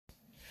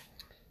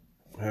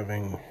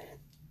having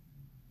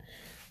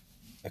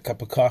a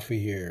cup of coffee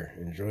here,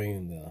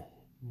 enjoying the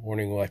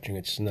morning, watching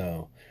it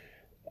snow.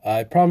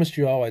 I promised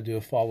you all I'd do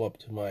a follow up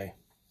to my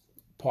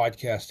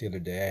podcast the other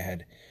day. I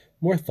had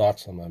more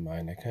thoughts on my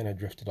mind. I kind of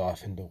drifted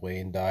off into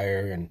Wayne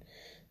Dyer, and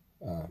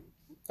uh,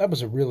 that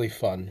was a really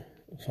fun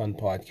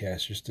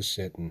podcast just to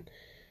sit and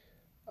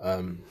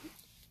um,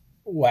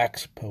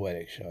 wax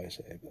poetic, shall I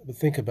say. But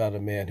think about a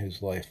man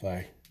whose life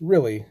I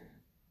really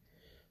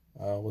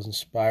was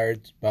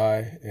inspired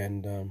by,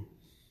 and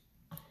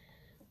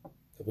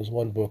it was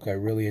one book I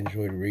really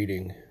enjoyed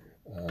reading.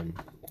 Um,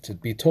 to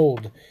be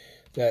told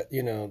that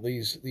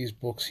these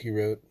books he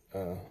wrote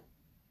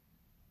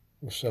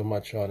were so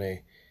much on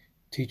a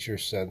teacher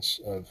sense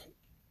of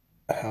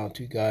how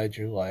to guide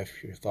your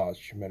life, your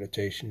thoughts, your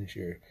meditations,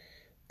 your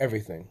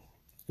everything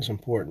is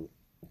important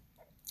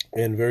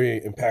and very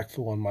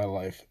impactful on my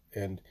life.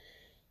 And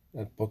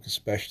that book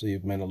especially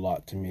meant a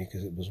lot to me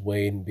because it was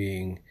Wayne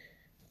being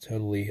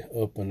totally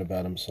open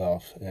about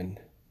himself and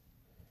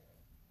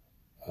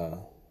uh,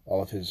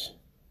 all of his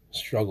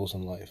struggles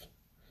in life.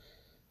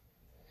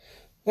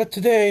 But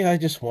today I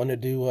just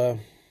wanted to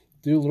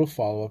do a little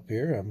follow up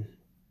here.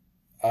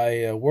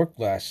 I worked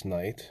last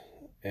night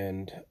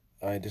and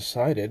I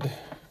decided,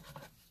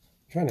 I'm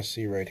trying to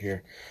see right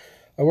here.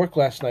 I worked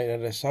last night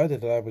and I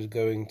decided that I was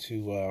going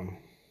to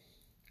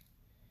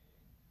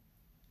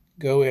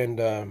go and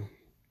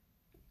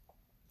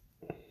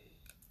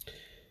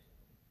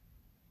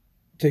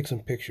take some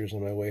pictures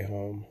on my way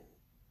home.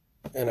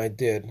 And I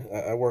did.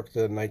 I worked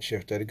the night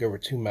shift. I had to go over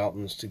two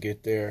mountains to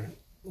get there,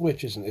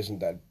 which isn't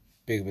that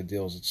big of a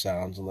deal as it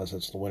sounds, unless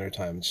it's the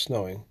wintertime and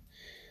snowing.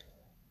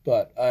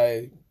 But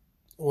I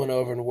went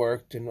over and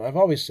worked, and I've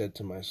always said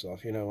to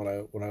myself,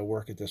 when I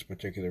work at this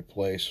particular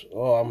place,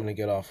 oh, I'm going to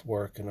get off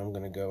work and I'm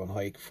going to go and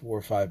hike 4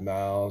 or 5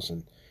 miles,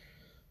 and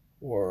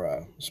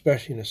or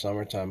especially in the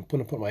summertime, I'm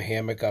going to put my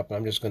hammock up and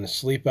I'm just going to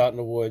sleep out in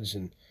the woods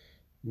and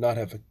not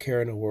have a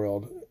care in the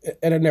world.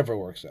 And it never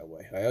works that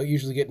way. I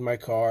usually get in my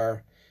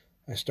car,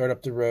 I start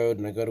up the road,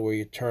 and I go to where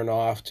you turn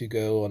off to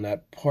go on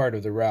that part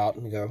of the route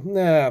and go,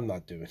 nah, I'm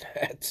not doing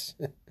that.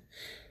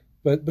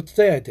 But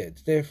today I did.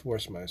 Today I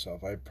forced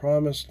myself. I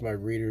promised my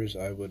readers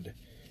I would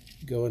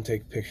go and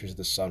take pictures of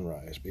the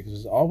sunrise because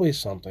it's always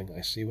something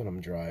I see when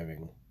I'm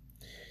driving.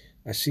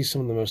 I see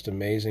some of the most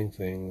amazing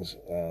things,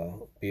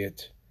 be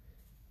it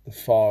the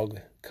fog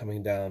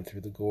coming down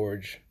through the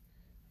gorge,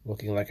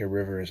 looking like a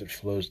river as it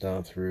flows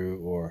down through,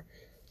 or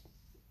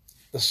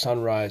the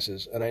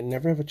sunrises, and I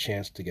never have a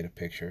chance to get a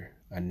picture.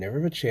 I never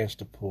have a chance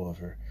to pull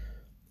over.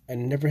 I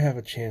never have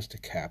a chance to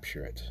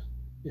capture it.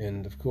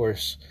 And of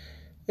course,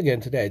 again,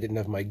 today I didn't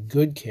have my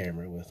good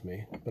camera with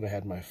me, but I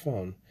had my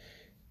phone,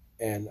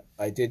 and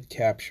I did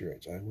capture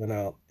it. I went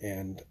out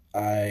and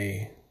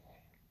I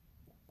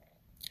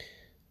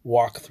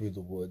walked through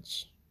the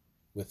woods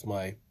with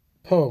my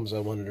poems I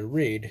wanted to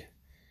read,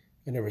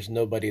 and there was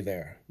nobody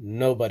there.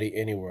 Nobody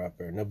anywhere up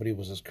there. Nobody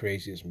was as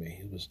crazy as me.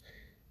 It was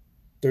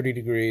 30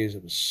 degrees,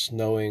 it was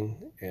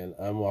snowing, and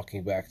I'm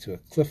walking back to a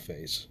cliff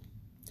face.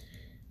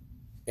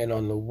 And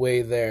on the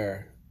way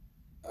there,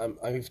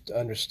 I have to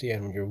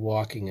understand when you're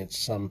walking at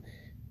some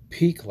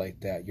peak like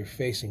that, you're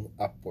facing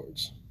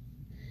upwards.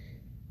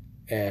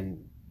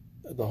 And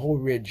the whole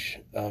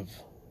ridge of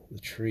the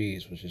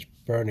trees was just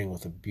burning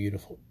with the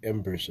beautiful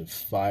embers of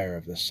fire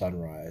of the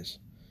sunrise.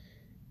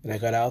 And I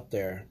got out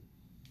there,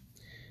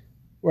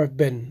 where I've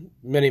been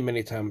many,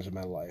 many times in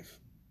my life.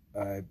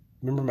 I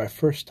remember my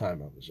first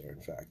time I was there,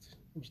 in fact.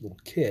 I was a little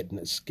kid, and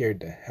it scared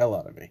the hell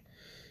out of me,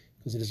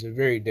 because it is a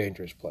very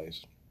dangerous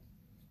place.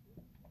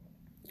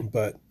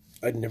 But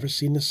I'd never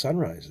seen the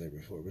sunrise there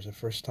before. It was the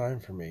first time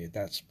for me at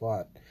that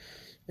spot.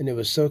 And it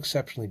was so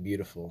exceptionally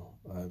beautiful.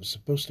 It was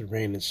supposed to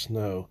rain and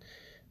snow,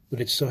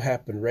 but it so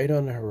happened right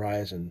on the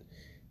horizon,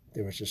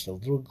 there was just a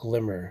little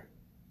glimmer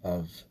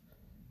of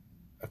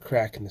a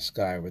crack in the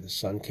sky where the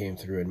sun came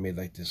through and made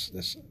like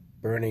this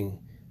burning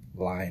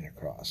line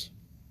across.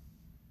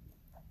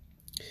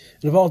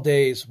 And of all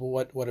days,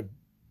 well, what a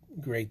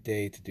great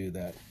day to do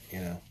that,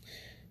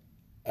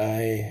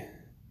 I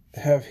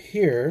have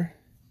here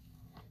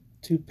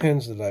two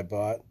pens that I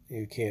bought.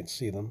 You can't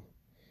see them,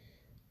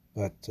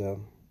 but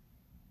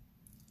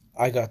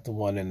I got the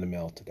one in the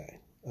mail today,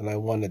 and I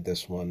wanted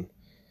this one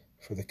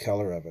for the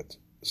color of it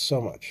so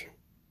much.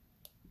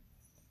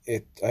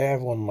 I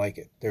have one like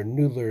it. They're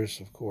Noodler's,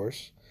 of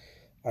course.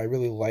 I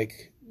really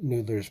like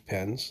Noodler's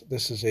pens.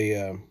 This is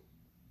an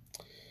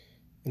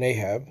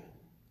Ahab.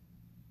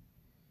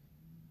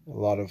 A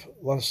lot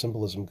of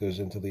symbolism goes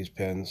into these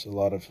pens. A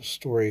lot of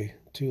story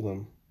to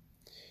them.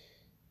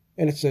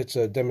 And it's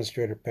a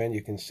demonstrator pen.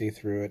 You can see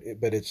through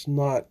it, but it's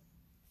not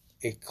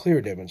a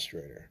clear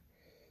demonstrator.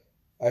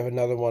 I have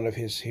another one of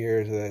his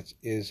here that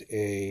is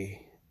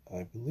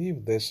I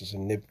believe this is a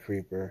nib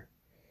creeper.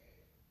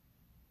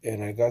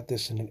 And I got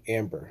this in an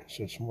amber,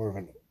 so it's more of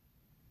a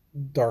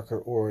darker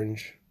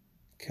orange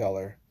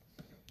color.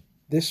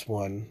 This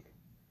one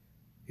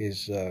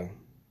is, I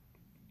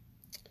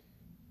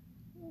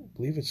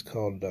believe it's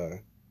called,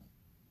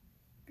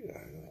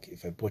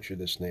 if I butcher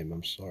this name,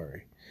 I'm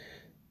sorry.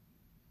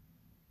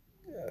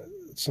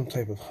 some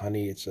type of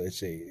honey. It's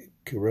a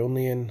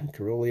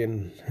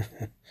Carolian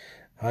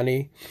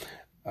honey.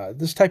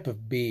 This type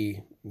of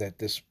bee that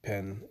this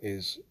pen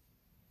is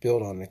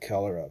built on the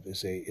color of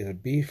is a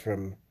bee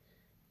from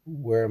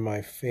where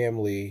my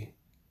family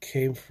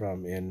came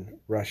from in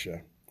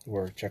Russia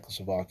or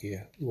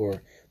Czechoslovakia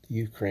or the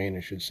Ukraine,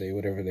 I should say,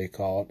 whatever they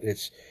call it.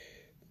 It's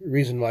the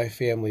reason my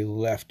family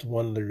left.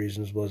 One of the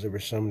reasons was there were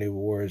so many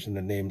wars and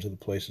the names of the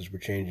places were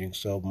changing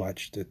so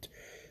much that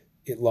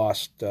it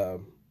lost.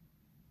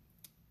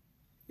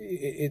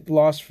 It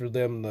lost for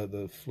them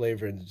the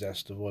flavor and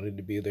zest of wanting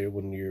to be there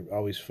when you're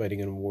always fighting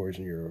in wars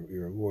and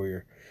you're a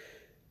warrior.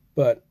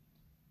 But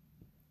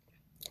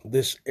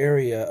this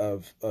area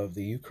of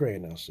the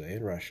Ukraine, I'll say,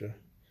 in Russia,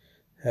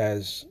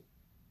 has,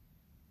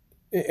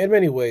 in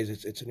many ways,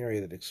 it's an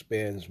area that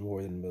expands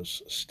more than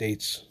most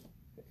states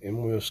and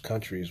most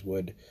countries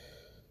would.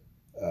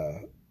 Uh,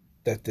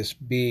 that this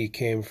bee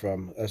came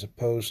from, as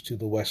opposed to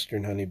the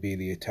Western honeybee,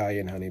 the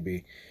Italian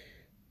honeybee.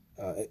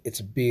 It's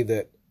a bee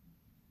that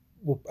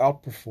will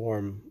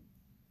outperform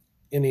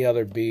any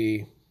other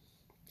bee,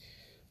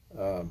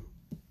 um,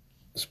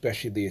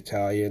 especially the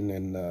Italian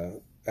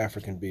and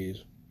African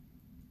bees.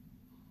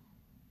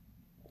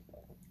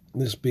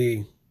 This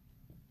bee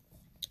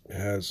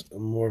has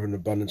more of an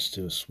abundance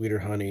to a sweeter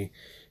honey,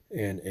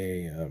 and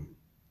a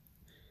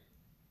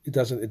it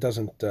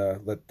doesn't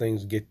let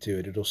things get to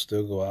it. It'll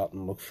still go out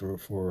and look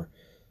for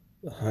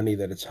the honey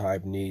that its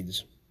hive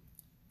needs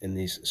in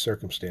these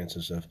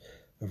circumstances of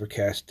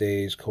overcast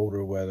days,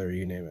 colder weather,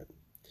 you name it.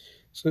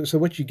 So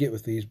what you get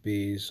with these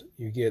bees,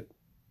 you get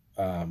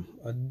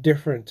a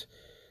different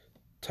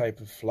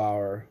type of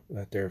flower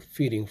that they're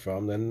feeding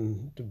from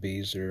than the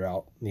bees that are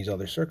out in these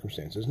other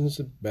circumstances, and it's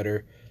a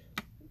better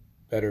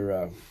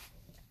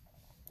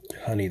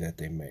honey that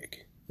they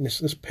make. And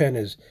this pen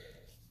is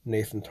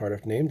Nathan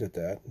Tardif named it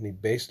that, and he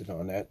based it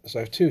on that. So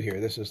I have two here.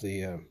 This is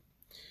the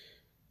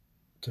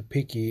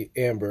Topeki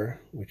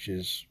Amber, which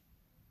is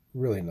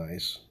really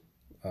nice,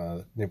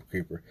 Nipper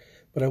Creeper.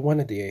 But I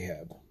wanted the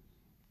Ahab,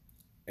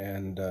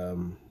 and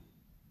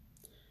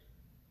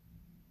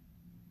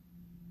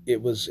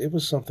it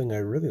was something I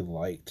really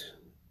liked,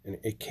 and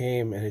it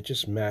came and it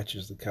just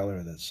matches the color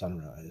of that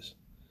sunrise.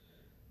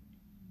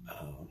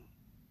 Um,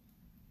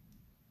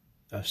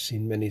 I've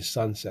seen many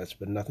sunsets,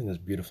 but nothing as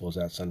beautiful as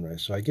that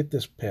sunrise. So I get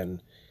this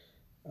pen.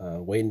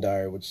 Wayne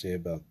Dyer would say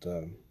about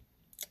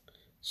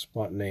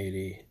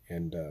spontaneity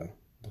and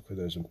look for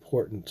those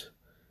important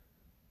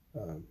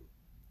um,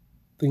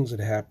 things that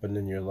happen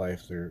in your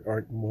life. There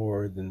aren't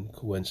more than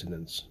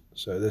coincidence.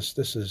 So this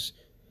is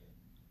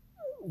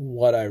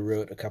what I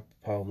wrote a couple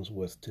poems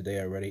with today.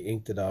 I already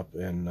inked it up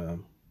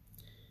and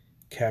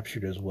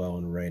captured as well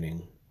in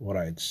writing what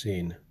I had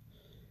seen.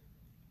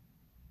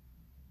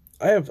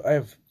 I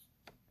have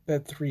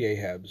had three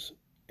Ahabs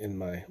in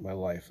my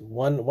life.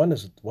 One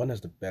is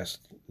the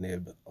best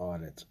nib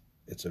on it.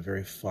 It's a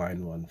very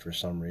fine one for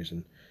some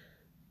reason.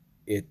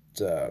 It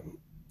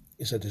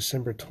is a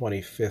December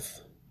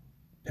 25th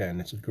pen.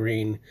 It's a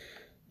green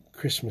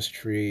Christmas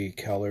tree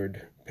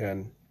colored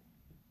pen.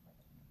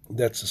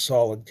 That's a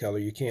solid color.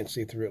 You can't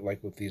see through it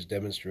like with these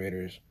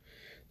demonstrators.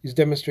 These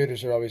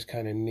demonstrators are always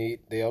kind of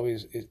neat. They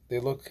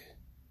look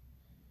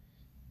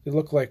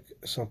like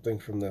something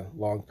from the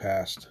long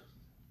past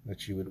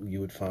that you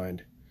would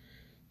find.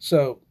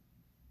 So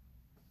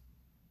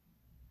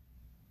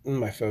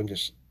my phone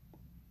just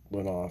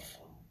went off.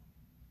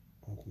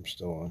 I hope I'm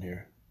still on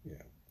here.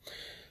 Yeah.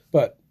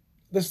 But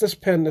this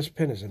pen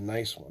is a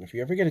nice one. If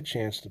you ever get a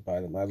chance to buy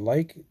them, I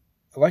like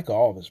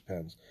all of his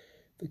pens.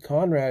 The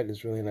Conrad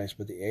is really nice,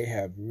 but the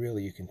Ahab,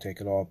 really, you can take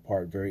it all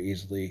apart very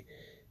easily.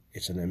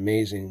 It's an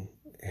amazing,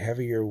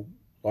 heavier,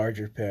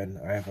 larger pen.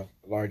 I have a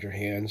larger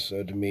hand,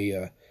 so to me,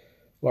 a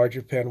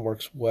larger pen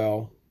works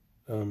well.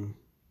 Um,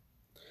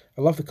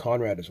 I love the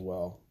Conrad as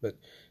well, but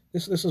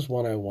this is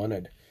one I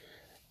wanted.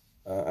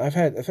 I've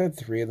had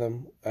three of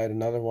them. I had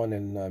another one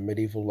in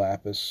medieval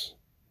lapis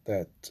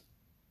that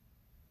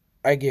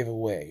I gave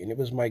away, and it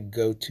was my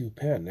go-to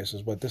pen. This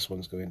is what this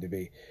one's going to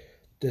be.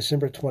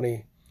 December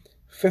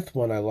 25th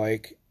one I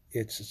like.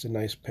 It's a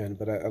nice pen,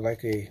 but I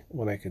like a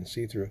one I can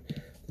see through.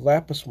 The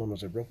lapis one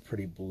was a real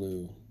pretty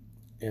blue,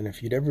 and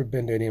if you'd ever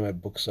been to any of my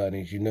book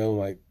signings, you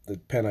know the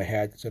pen I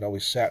had, because it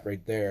always sat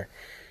right there,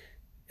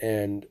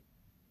 and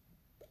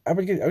I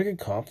would get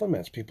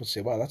compliments. People say,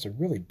 "Wow, that's a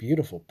really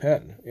beautiful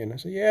pen," and I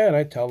say, "Yeah," and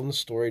I tell them the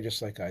story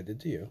just like I did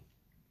to you.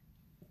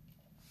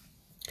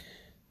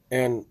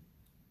 And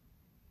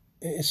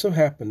it so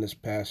happened this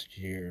past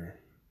year,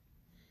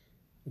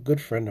 a good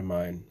friend of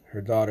mine,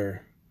 her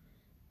daughter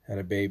had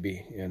a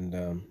baby,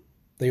 and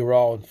they were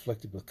all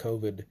inflicted with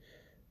COVID.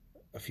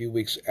 A few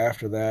weeks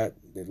after that,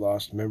 they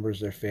lost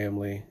members of their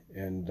family,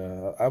 and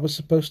I was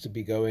supposed to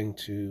be going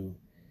to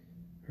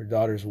her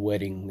daughter's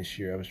wedding this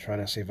year. I was trying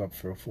to save up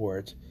for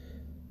it.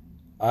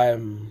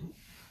 I'm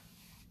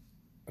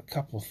a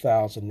couple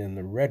thousand in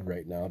the red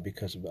right now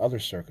because of other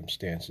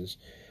circumstances,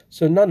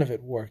 so none of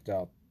it worked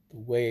out the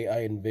way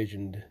I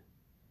envisioned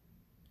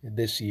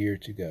this year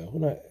to go.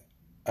 And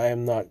I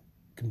am not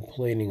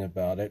complaining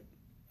about it.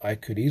 I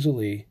could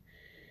easily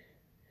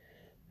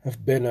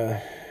have been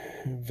a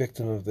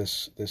victim of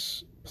this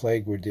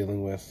plague we're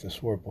dealing with, this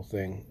horrible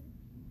thing,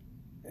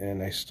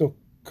 and I still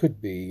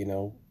could be.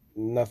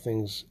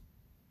 Nothing's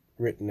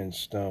written in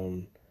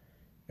stone.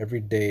 Every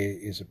day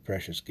is a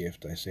precious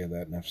gift. I say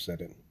that, and I've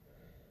said it.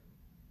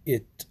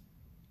 It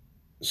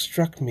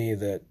struck me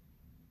that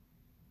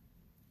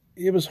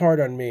it was hard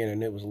on me,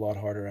 and it was a lot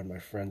harder on my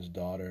friend's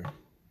daughter.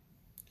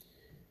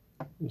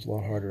 It was a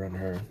lot harder on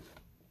her.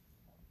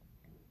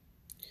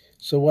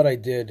 So what I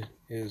did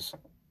is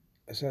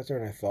I sat there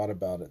and I thought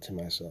about it to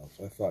myself.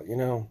 I thought,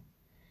 I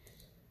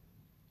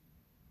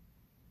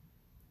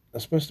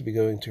was supposed to be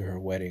going to her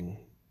wedding,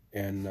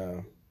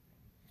 and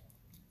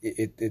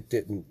it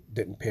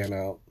didn't pan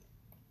out.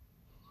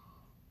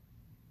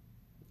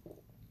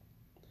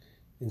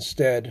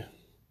 Instead,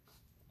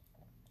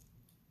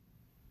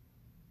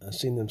 I've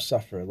seen them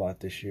suffer a lot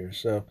this year.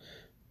 So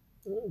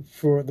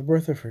for the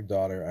birth of her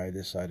daughter, I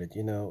decided,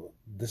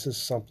 this is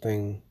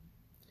something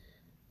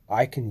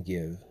I can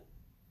give.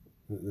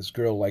 This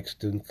girl likes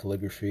doing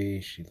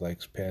calligraphy. She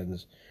likes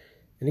pens.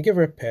 And you give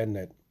her a pen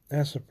that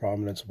has a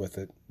prominence with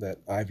it, that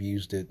I've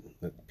used it,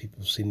 that people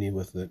have seen me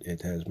with it.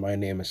 It has my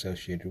name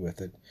associated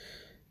with it.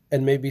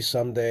 And maybe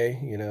someday,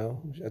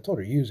 I told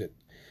her use it.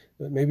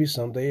 But maybe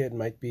someday it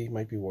might be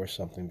worth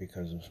something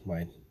because of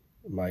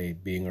my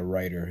being a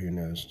writer. Who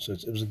knows? So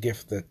it was a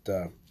gift that,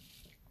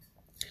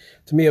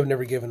 to me, I've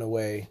never given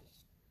away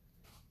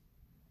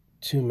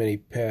too many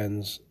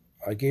pens.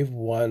 I gave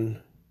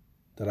one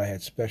that I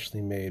had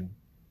specially made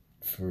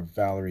for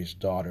Valerie's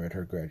daughter at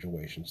her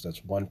graduation. So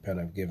that's one pen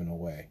I've given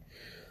away.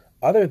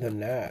 Other than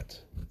that,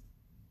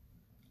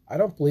 I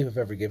don't believe I've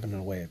ever given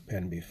away a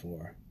pen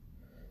before.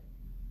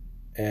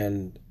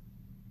 And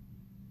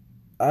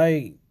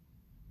I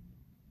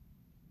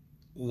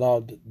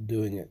loved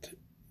doing it.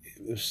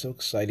 It was so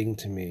exciting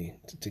to me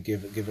to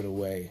give it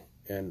away.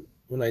 And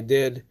when I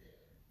did,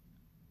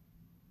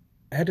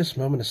 I had this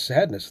moment of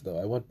sadness, though.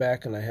 I went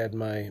back and I had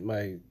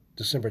my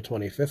December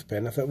 25th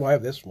pen. I thought, well, I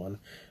have this one.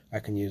 I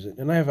can use it.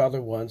 And I have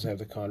other ones. I have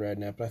the Conrad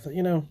Nap. But I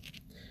thought,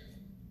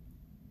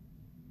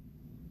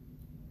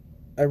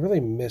 I really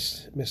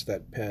missed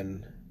that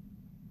pen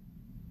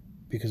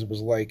because it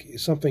was like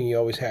something you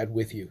always had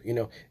with you.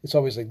 It's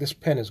always like, this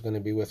pen is going to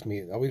be with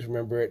me. I always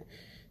remember it.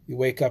 You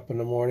wake up in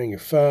the morning, your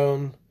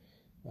phone,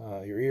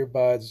 your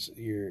earbuds,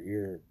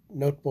 your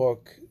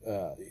notebook,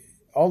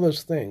 all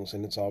those things,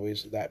 and it's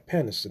always that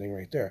pen is sitting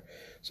right there.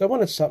 So I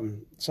wanted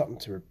something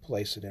to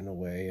replace it in a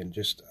way, and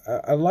just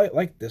I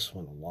like this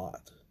one a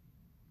lot.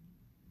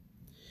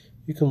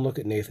 You can look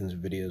at Nathan's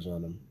videos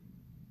on him.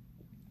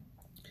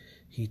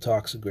 He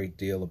talks a great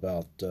deal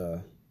about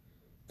the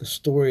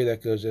story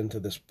that goes into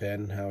this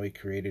pen, how he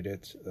created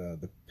it,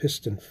 the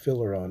piston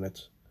filler on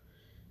it,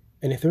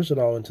 and he throws it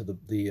all into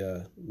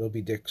the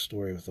Moby Dick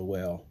story with the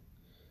whale.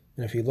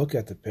 And if you look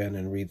at the pen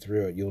and read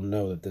through it, you'll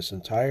know that this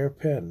entire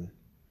pen,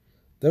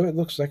 though it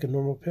looks like a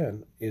normal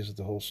pen, is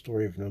the whole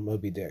story of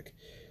Moby Dick,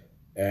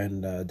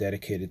 and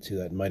dedicated to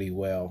that mighty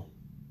whale.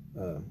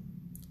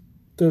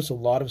 There's a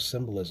lot of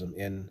symbolism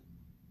in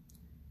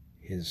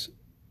his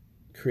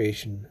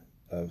creation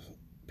of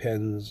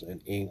pens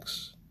and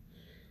inks,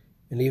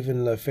 and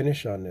even the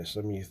finish on this.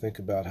 I mean, you think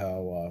about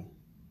how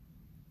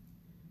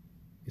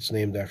it's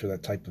named after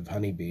that type of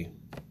honeybee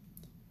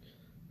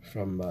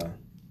from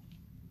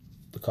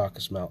the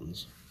Caucasus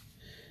Mountains.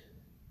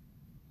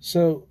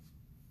 So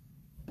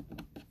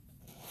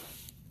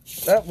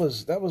that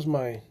was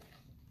my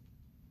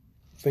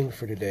thing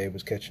for today,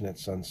 was catching that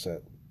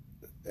sunset.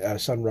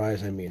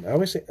 Sunrise, I mean. I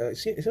always say,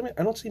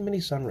 I don't see many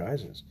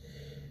sunrises.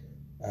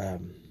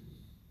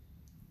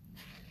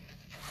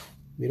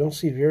 We don't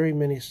see very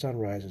many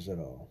sunrises at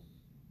all.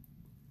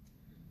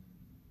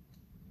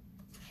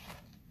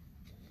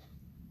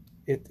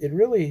 It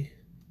really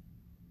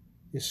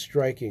is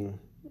striking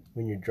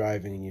when you're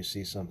driving and you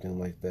see something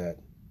like that.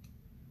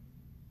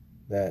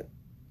 That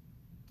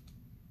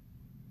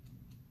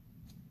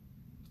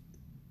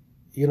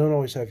you don't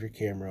always have your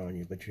camera on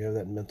you, but you have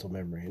that mental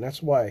memory. And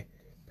that's why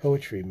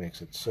poetry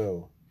makes it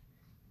so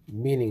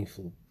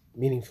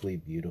meaningfully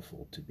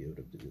beautiful to be able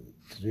to do,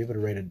 to be able to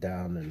write it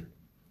down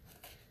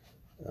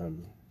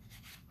and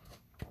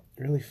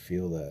really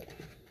feel that.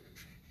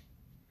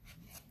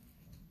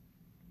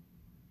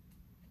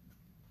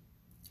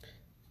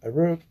 I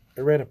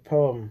read a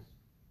poem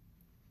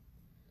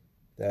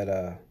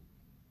that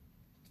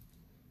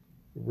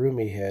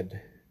Rumi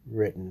had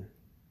written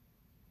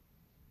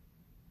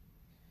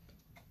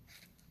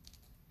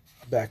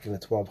back in the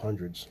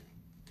 1200s.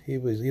 He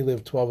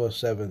lived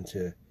 1207 to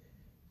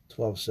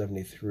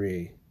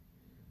 1273.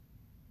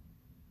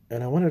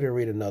 And I wanted to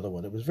read another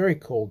one. It was very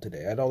cold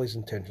today. I had all these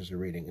intentions of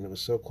reading, and it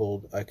was so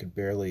cold I could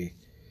barely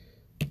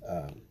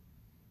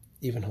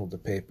even hold the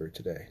paper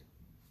today.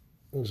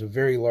 It was a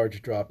very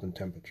large drop in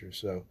temperature,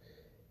 so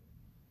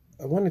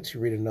I wanted to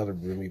read another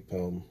Rumi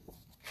poem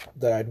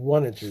that I'd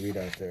wanted to read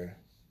out there.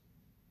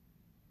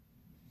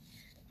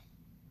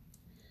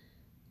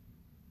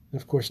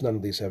 And of course, none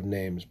of these have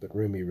names, but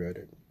Rumi wrote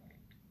it.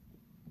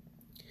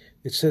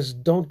 It says,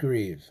 don't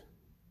grieve.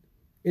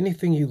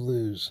 Anything you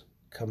lose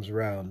comes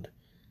round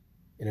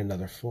in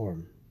another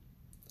form.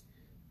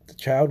 The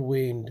child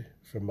weaned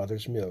from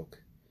mother's milk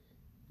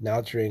now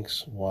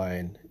drinks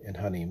wine and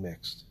honey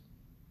mixed.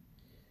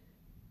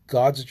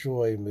 God's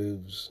joy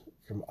moves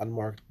from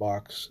unmarked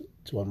box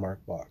to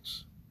unmarked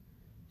box,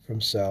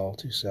 from cell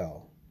to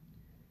cell,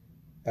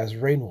 as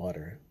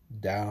rainwater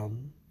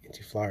down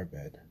into flower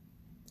bed,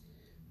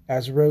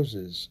 as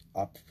roses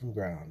up from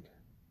ground.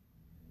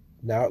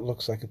 Now it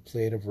looks like a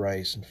plate of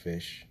rice and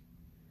fish,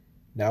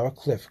 now a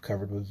cliff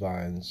covered with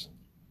vines,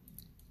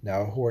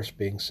 now a horse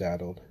being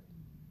saddled.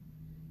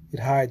 It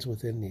hides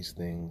within these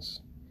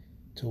things,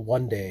 till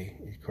one day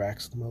it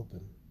cracks them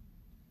open.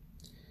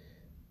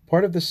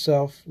 Part of the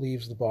self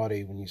leaves the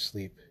body when you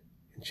sleep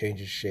and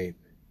changes shape.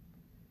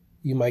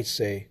 You might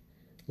say,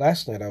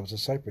 last night I was a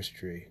cypress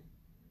tree,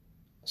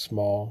 a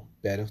small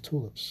bed of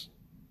tulips,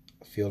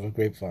 a field of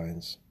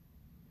grapevines.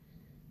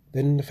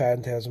 Then the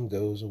phantasm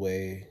goes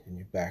away and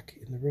you're back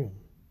in the room.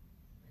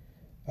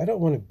 I don't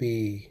want to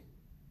be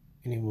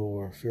any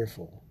more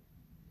fearful.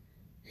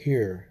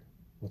 Hear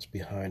what's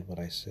behind what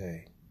I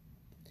say.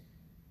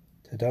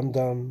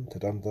 Ta-dum-dum,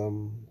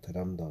 ta-dum-dum,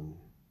 ta-dum-dum.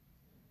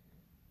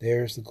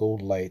 There's the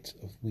gold light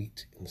of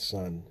wheat in the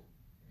sun,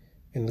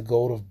 and the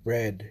gold of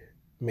bread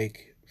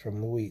make from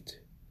the wheat.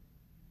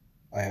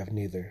 I have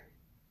neither.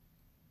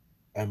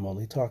 I'm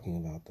only talking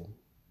about them.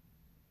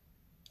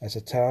 As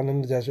a town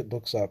in the desert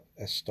looks up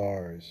as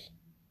stars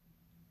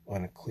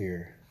on a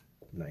clear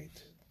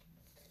night.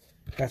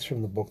 That's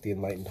from the book The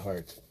Enlightened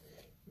Heart.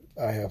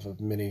 I have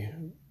many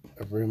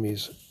of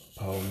Rumi's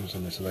poems,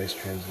 and it's a nice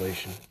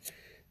translation.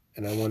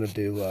 And I wanted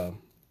to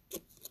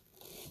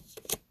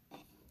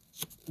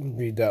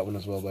read that one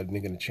as well, but I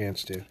didn't get a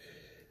chance to.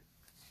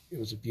 It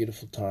was a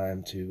beautiful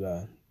time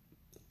to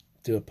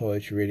do a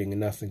poetry reading, and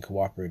nothing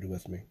cooperated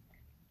with me.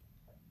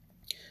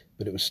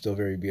 But it was still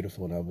very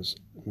beautiful, and I was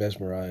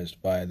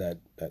mesmerized by that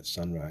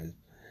sunrise.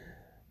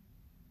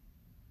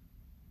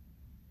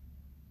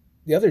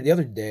 The other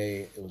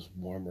day, it was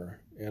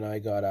warmer, and I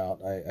got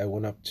out. I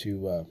went up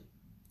to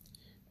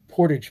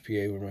Portage,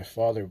 Pa, where my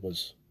father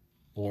was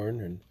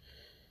born, and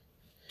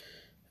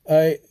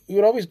we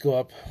would always go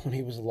up when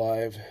he was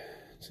alive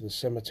to the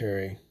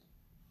cemetery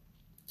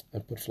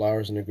and put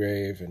flowers in the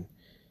grave, and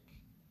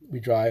we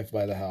drive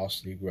by the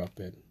house that he grew up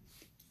in.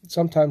 I'd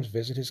sometimes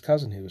visit his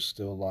cousin who was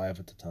still alive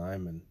at the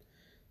time and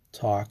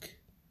talk.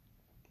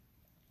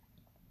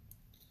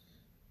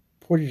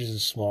 Portage is a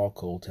small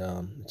coal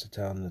town. It's a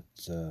town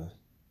that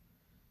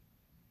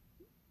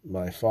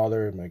my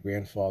father and my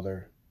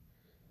grandfather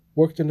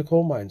worked in the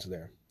coal mines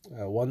there.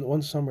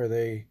 One summer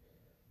they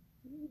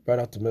brought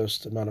out the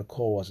most amount of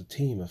coal as a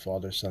team, a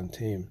father-son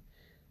team.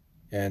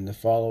 And the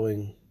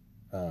following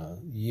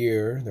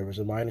year, there was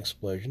a mine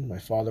explosion. My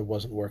father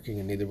wasn't working,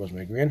 and neither was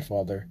my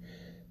grandfather,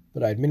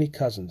 but I had many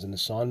cousins in the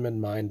Sonman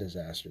mine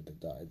disaster that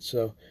died.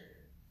 So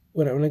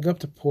when I go up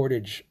to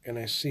Portage and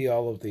I see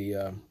all of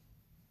the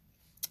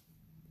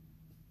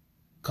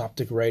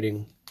Coptic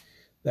writing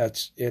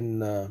that's in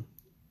the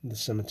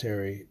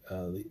cemetery,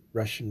 the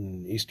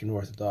Russian Eastern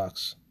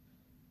Orthodox,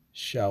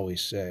 shall we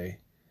say,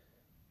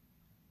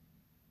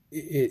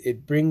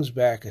 it brings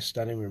back a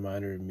stunning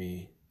reminder of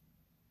me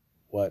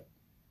what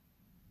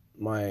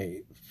my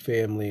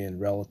family and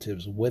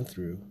relatives went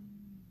through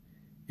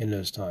in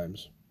those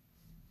times.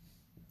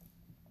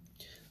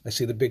 I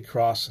see the big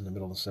cross in the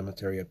middle of the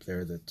cemetery up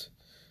there that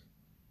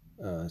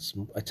it's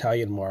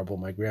Italian marble.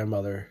 My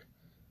grandmother,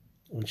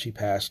 when she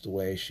passed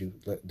away, she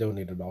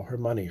donated all her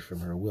money from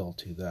her will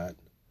to that,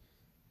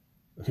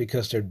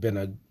 because there'd been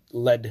a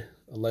lead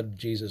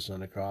Jesus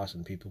on the cross,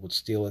 and people would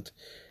steal it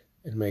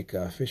and make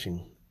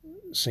fishing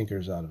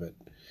sinkers out of it.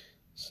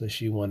 So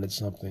she wanted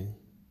something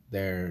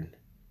there.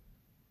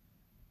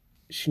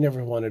 She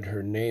never wanted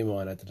her name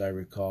on it that I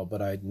recall,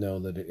 but I know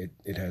that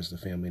it has the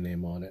family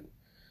name on it.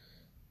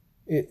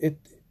 It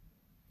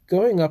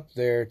going up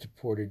there to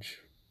Portage,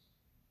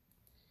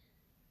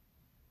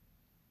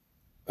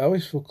 I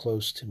always feel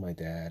close to my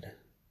dad,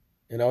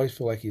 and I always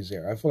feel like he's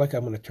there. I feel like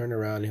I'm going to turn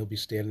around and he'll be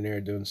standing there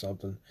doing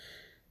something.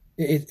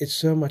 It's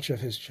so much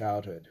of his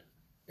childhood,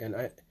 and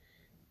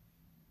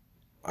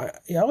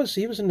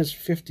he was in his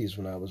 50s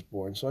when I was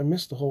born, so I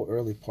missed the whole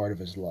early part of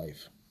his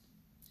life.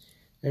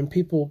 And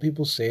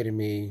people say to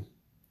me,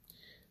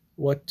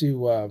 what's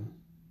your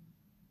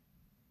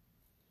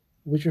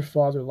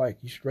father like?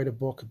 You should write a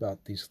book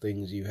about these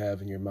things you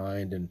have in your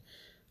mind and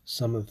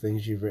some of the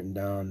things you've written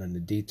down and the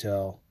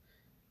detail.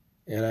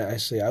 And I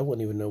say I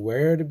wouldn't even know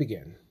where to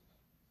begin,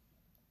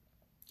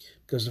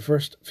 because the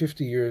first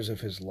 50 years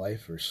of his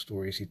life are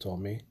stories he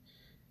told me,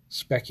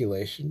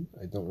 speculation.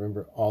 I don't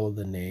remember all of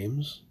the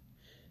names.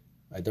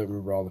 I don't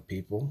remember all the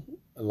people.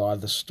 A lot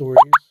of the stories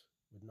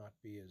would not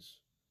be as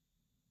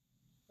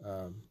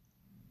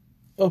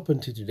open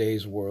to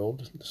today's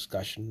world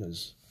discussion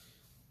as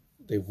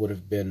they would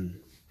have been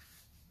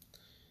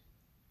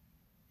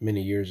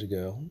many years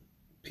ago.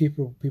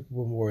 People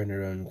were more in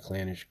their own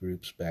clannish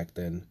groups back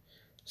then,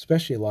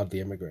 especially a lot of the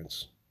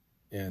immigrants,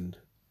 and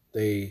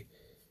they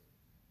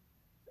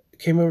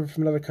came over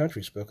from another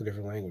country, spoke a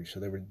different language.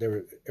 So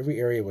every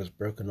area was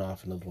broken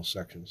off into little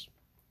sections.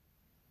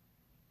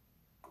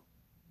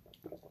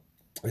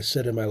 I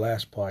said in my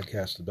last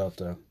podcast about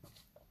the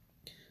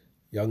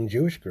young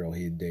Jewish girl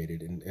he had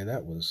dated, and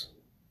that was,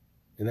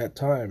 in that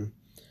time,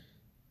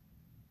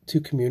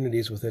 two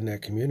communities within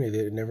that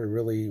community that never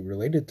really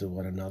related to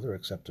one another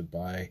except to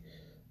buy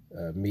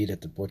meat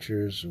at the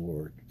butcher's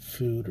or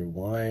food or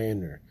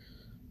wine, or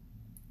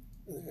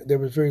there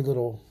was very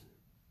little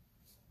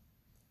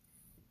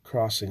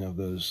crossing of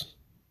those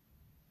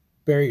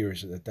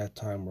barriers that at that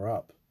time were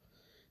up.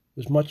 It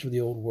was much of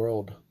the old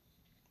world.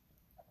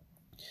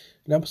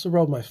 And that was the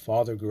world my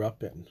father grew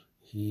up in.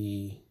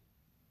 He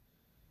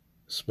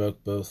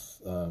spoke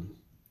both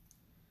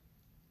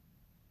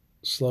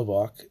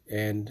Slovak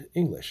and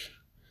English.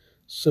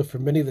 So for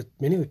many of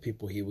the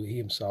people, he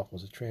himself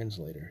was a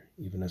translator,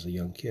 even as a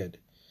young kid.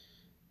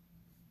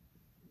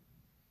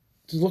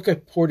 To look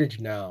at Portage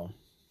now,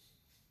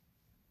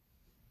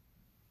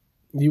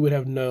 you would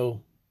have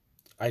no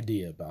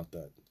idea about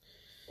that.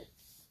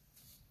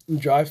 You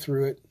drive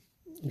through it,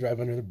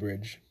 drive under the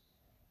bridge,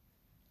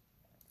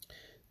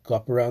 go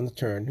up around the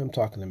turn. I'm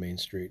talking the main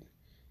street,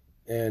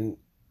 and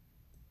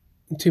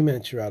in 2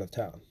 minutes you're out of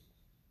town.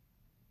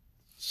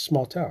 It's a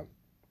small town,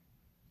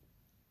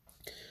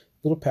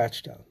 little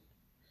patch town,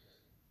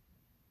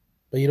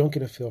 but you don't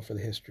get a feel for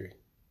the history.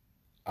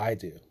 I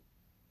do.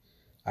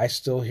 I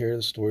still hear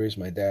the stories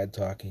my dad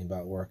talking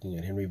about working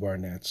at Henry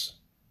Barnett's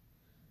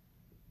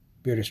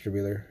beer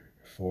distributor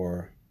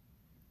for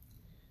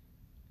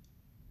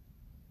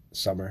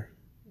summer,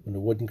 when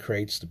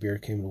the beer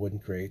came in wooden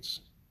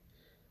crates.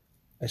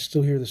 I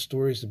still hear the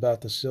stories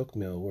about the silk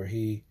mill where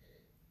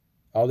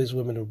all these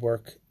women would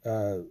work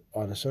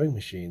on the sewing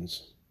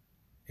machines,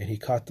 and he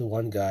caught the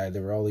one guy.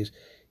 There were he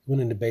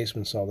went in the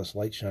basement, saw this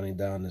light shining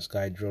down. This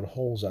guy drilled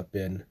holes up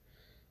in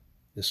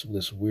this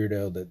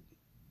weirdo that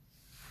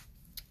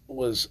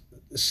was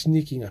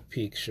sneaking a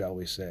peek, shall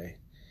we say.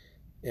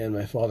 And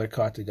my father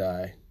caught the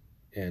guy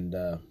and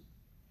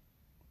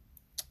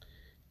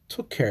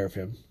took care of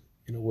him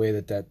in a way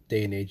that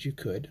day and age you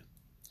could,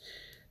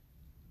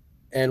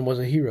 and was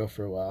a hero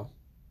for a while.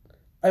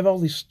 I have all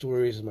these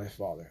stories of my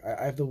father.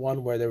 I have the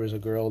one where there was a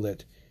girl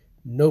that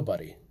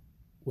nobody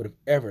would have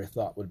ever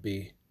thought would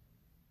be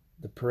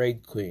the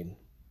parade queen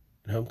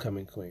and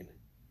homecoming queen.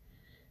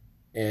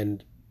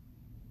 And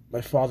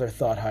my father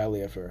thought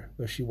highly of her,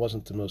 though she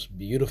wasn't the most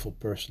beautiful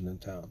person in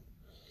town.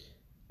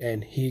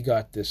 And he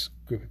got this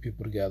group of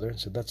people together and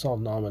said, let's all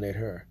nominate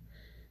her.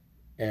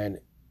 And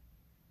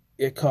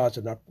it caused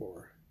an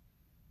uproar.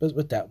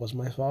 But that was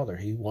my father.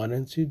 He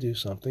wanted to do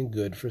something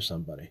good for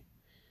somebody.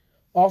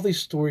 All these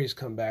stories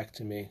come back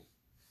to me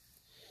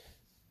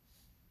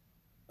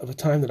of a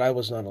time that I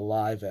was not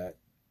alive at.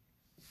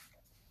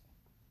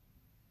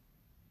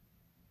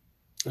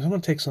 I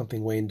want to take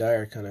something Wayne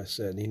Dyer kind of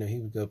said. He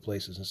would go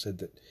places and said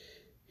that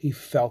he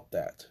felt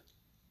that.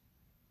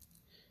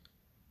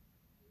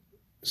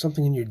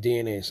 Something in your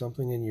DNA,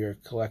 something in your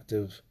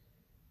collective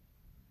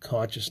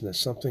consciousness,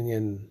 something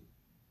in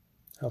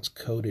how it's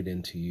coded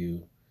into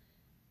you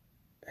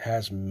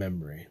has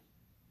memory.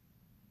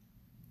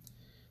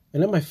 I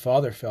know my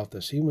father felt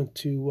this. He went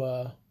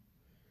to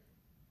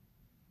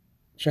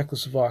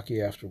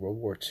Czechoslovakia after World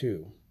War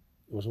II.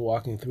 He was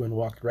walking through and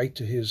walked right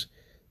to his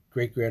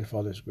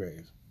great-grandfather's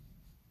grave.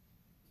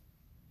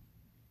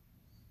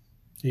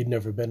 He'd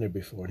never been there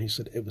before, and he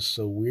said it was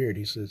so weird.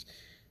 He says,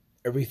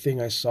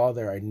 everything I saw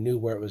there, I knew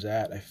where it was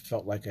at. I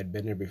felt like I'd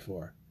been there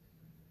before.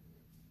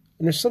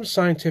 And there's some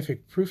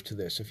scientific proof to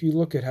this. If you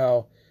look at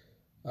how,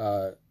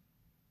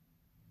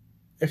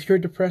 if you're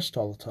depressed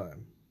all the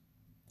time,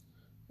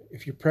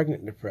 if you're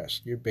pregnant and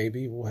depressed, your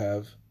baby will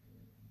have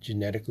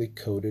genetically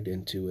coded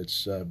into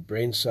its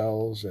brain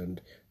cells and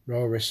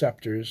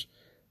neuroreceptors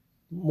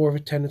more of a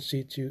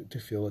tendency to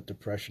feel a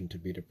depression, to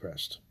be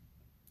depressed.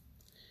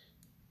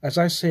 As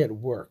I say at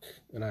work,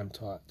 and I'm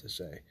taught to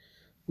say,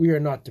 we are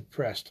not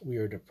depressed, we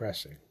are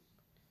depressing.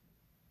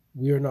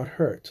 We are not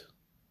hurt,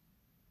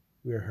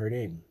 we are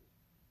hurting.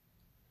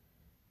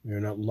 We are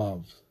not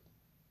loved,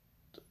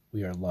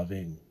 we are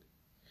loving.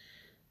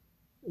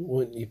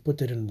 When you put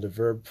that into the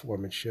verb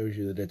form, it shows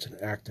you that it's an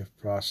active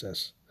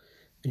process.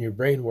 And your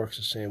brain works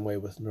the same way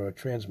with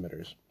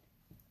neurotransmitters.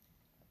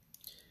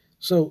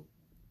 So,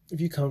 if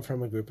you come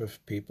from a group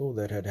of people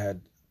that had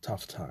had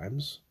tough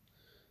times,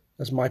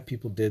 as my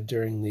people did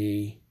during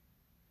the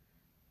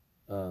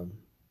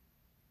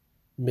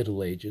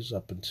Middle Ages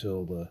up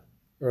until the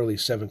early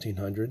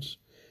 1700s,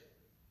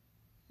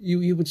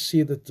 you would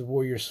see that the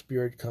warrior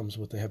spirit comes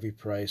with a heavy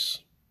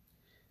price,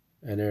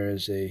 and there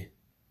is a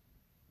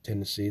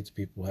tendency that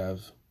people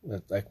have,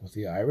 like with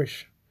the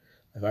Irish.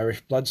 I have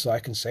Irish blood, so I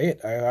can say it.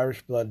 I have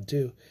Irish blood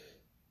too.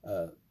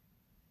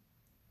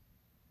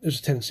 There's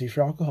a tendency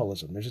for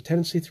alcoholism. There's a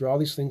tendency through all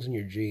these things in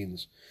your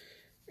genes.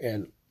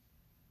 And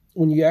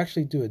when you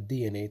actually do a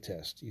DNA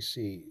test, you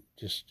see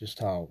just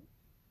how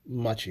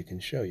much it can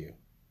show you.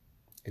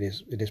 It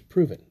is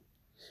proven.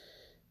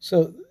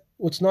 So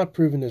what's not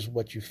proven is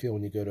what you feel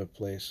when you go to a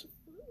place,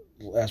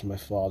 as my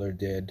father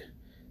did,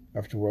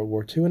 after World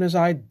War II, and as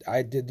I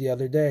did the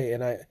other day,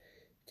 and I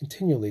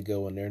continually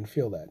go in there and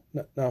feel that.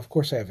 Now, of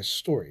course, I have his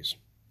stories,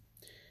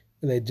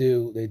 and they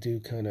do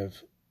kind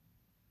of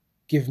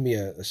give me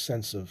a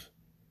sense of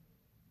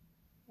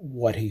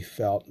what he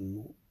felt,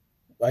 and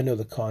I know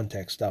the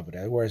context of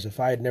it. Whereas if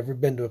I had never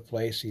been to a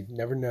place, he'd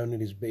never known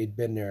that he'd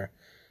been there,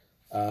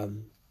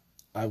 um,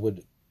 I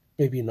would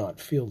maybe not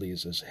feel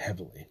these as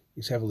heavily.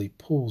 These heavily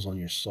pulls on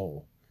your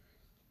soul.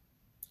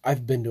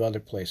 I've been to other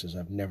places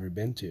I've never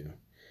been to,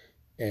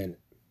 and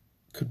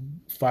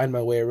could find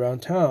my way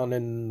around town,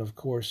 and of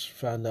course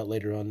found out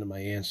later on that my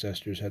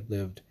ancestors had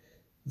lived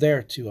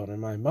there too on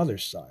my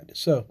mother's side.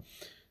 So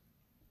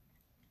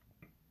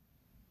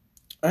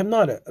I'm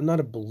not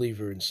a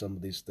believer in some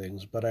of these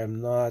things, but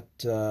I'm not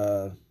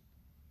a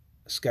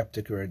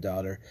skeptic or a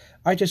doubter.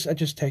 I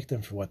just take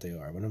them for what they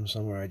are. When I'm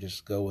somewhere, I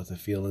just go with the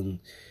feeling,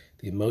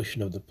 the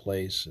emotion of the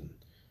place, and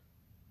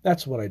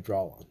that's what I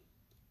draw on.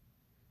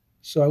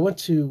 So I went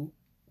to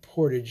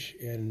Portage,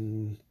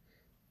 and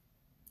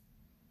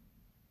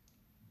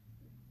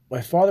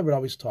my father would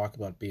always talk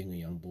about being a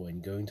young boy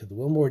and going to the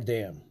Wilmore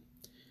Dam,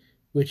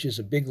 which is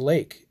a big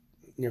lake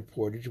near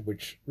Portage,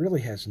 which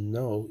really has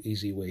no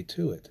easy way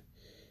to it.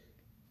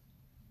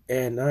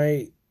 And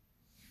I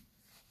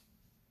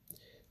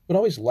would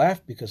always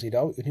laugh because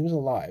when he was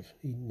alive,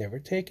 he'd never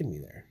taken me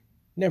there.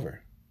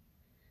 Never.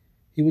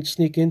 He would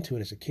sneak into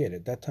it as a kid.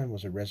 At that time it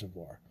was a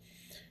reservoir.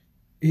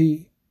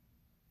 He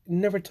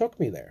never took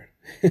me there.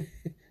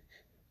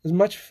 As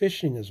much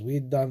fishing as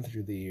we'd done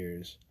through the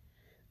years,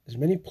 as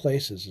many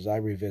places as I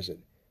revisit,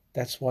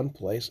 that's one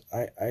place.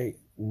 I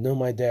know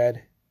my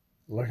dad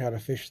learned how to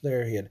fish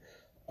there. He had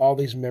all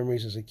these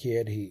memories as a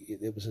kid.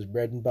 It was his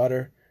bread and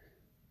butter.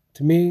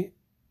 To me,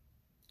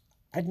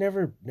 I'd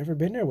never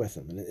been there with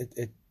him, and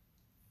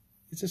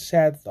it's a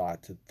sad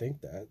thought to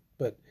think that,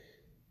 but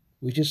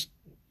we just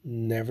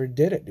never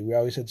did it. We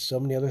always had so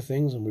many other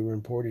things when we were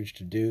in Portage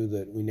to do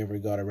that we never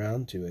got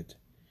around to it.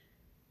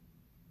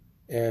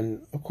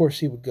 And of course,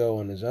 he would go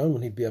on his own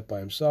when he'd be up by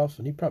himself,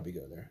 and he'd probably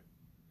go there.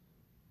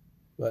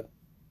 But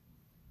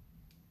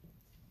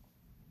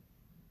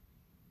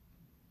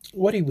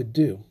what he would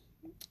do,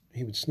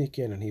 he would sneak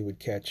in and he would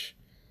catch.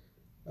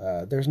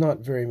 There's not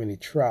very many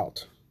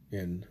trout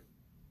in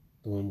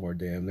the Wilmore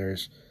Dam.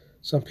 There's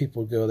some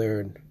people go there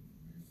and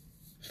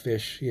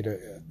fish. He had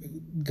a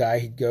guy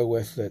he'd go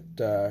with,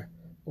 that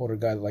older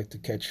guy that liked to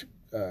catch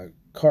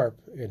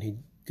carp, and he'd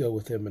go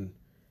with him and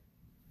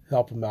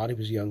help him out. He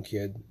was a young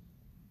kid,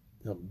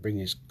 help bring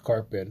his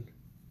carp in.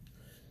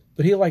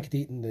 But he liked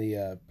eating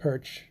the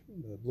perch,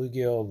 the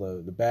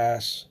bluegill, the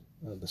bass,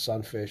 the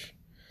sunfish,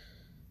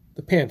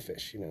 the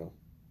panfish.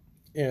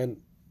 And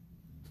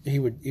he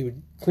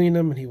would clean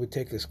them, and he would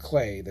take this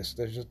clay.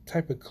 There's a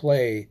type of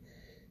clay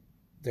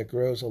that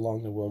grows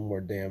along the Wilmore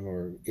Dam,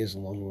 or is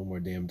along the Wilmore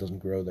Dam, doesn't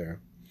grow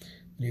there.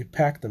 And you'd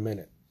pack them in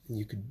it, and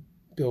you could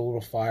build a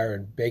little fire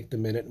and bake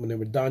them in it. And when they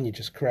were done, you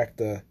just crack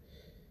the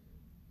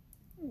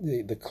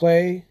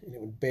clay, and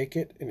it would bake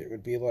it, and it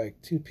would be like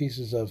two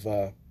pieces of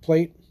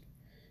plate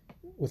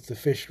with the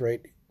fish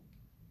right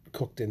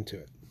cooked into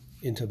it,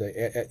 in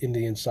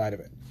the inside of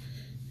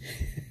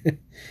it.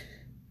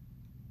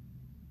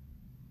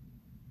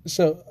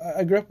 So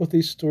I grew up with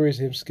these stories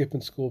of him skipping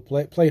school,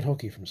 playing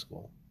hooky from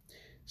school,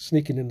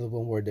 sneaking into the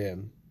Wilmore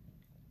Dam.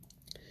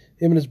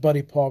 Him and his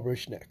buddy Paul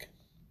Brushneck.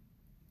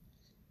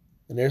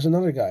 And there's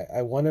another guy.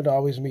 I wanted to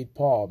always meet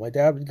Paul. My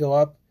dad would go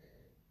up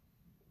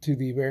to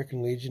the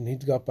American Legion.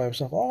 He'd go up by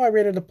himself. Oh, I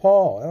ran into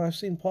Paul. Oh, I've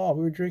seen Paul.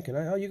 We were drinking.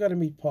 Oh, you got to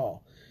meet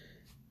Paul.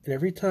 And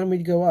every time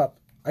we'd go up,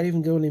 I'd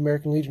even go in the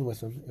American Legion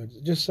with him.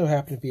 It just so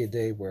happened to be a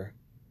day where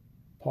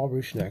Paul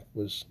Brushneck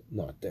was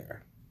not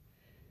there.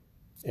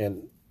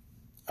 And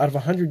out of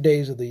 100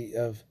 days of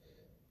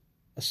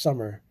a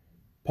summer,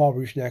 Paul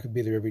Brushneck would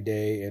be there every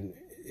day, and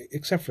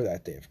except for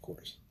that day, of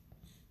course.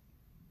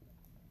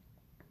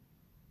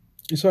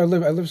 And so I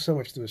lived so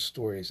much through his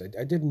stories.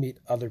 I didn't meet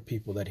other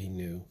people that he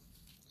knew,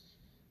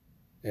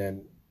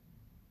 and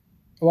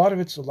a lot of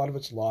it's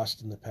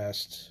lost in the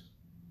past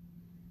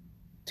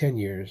 10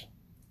 years.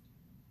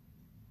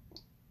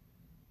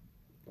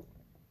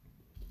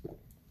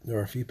 There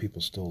are a few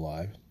people still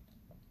alive.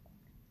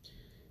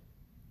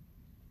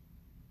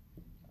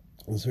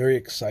 I was very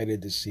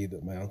excited to see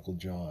that my Uncle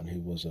John, who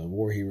was a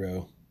war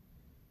hero,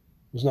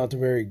 was not a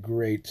very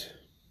great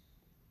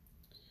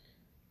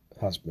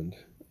husband.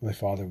 My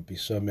father would be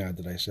so mad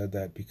that I said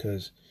that,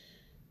 because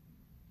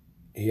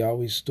he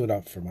always stood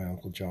up for my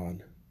Uncle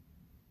John.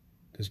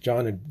 Because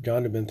John had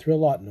been through a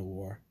lot in the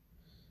war.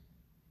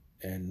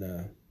 And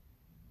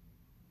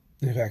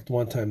in fact,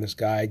 one time this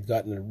guy had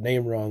gotten a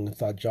name wrong and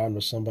thought John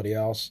was somebody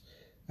else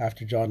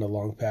after John had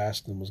long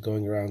passed, and was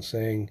going around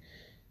saying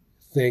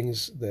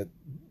things that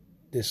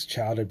this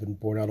child had been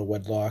born out of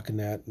wedlock and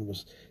that, and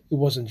it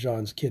wasn't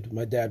John's kid. But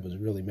my dad was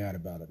really mad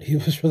about it. He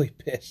was really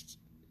pissed.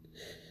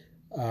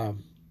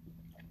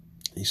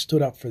 He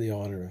stood up for the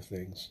honor of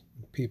things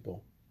and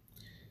people.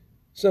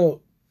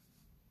 So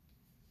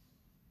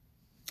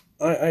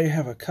I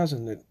have a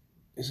cousin that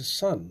is his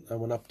son. I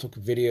went up, took a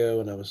video,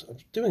 and I was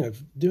doing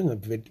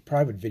a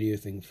private video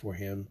thing for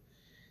him.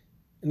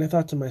 And I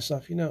thought to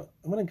myself, I'm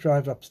going to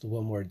drive up to the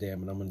Wilmore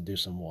Dam and I'm going to do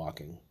some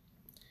walking.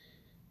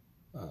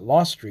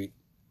 Law Street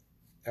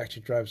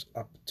actually drives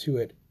up to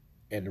it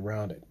and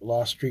around it.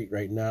 Law Street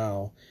right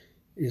now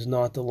is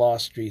not the Law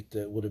Street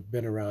that would have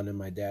been around in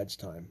my dad's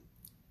time.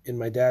 In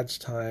my dad's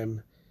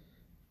time,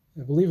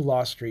 I believe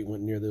Law Street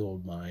went near the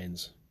old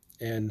mines.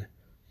 And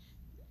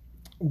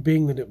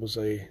being that it was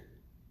a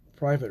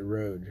private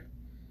road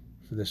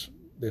for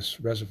this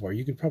reservoir,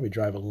 you could probably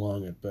drive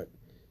along it, but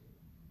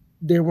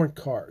there weren't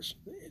cars.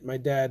 My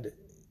dad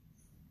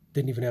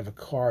didn't even have a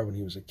car when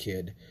he was a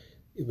kid.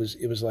 It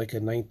was like a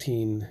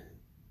 19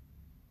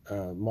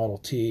 Model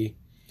T,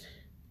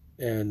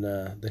 and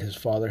that his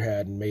father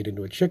had and made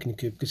into a chicken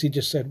coop because he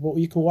just said, well,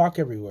 you can walk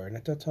everywhere. And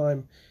at that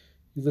time,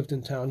 you lived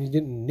in town, you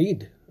didn't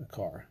need a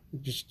car.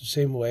 Just the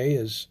same way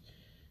as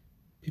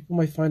people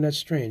might find that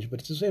strange, but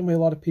it's the same way a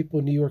lot of people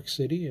in New York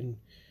City and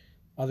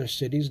other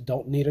cities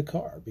don't need a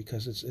car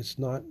because it's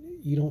not,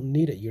 you don't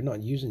need it. You're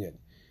not using it.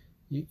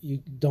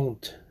 You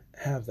don't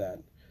have that.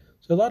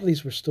 So a lot of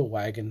these were still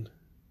wagon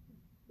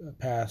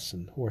paths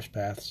and horse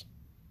paths,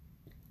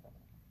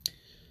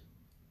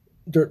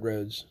 dirt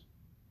roads.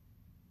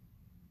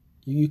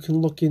 You can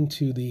look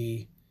into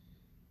the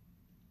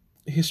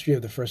history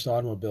of the first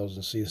automobiles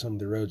and see some of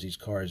the roads these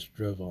cars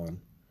drove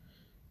on.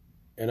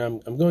 And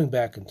I'm going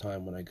back in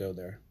time when I go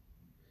there.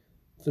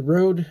 The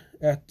road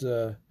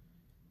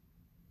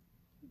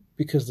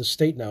because the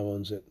state now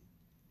owns it,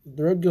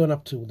 the road going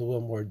up to the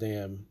Wilmore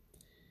Dam,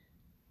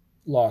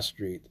 Law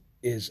Street,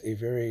 is a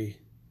very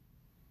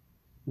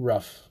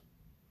rough,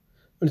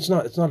 but it's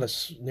not a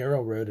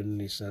narrow road in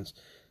any sense,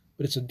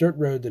 but it's a dirt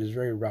road that is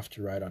very rough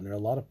to ride on. There are a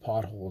lot of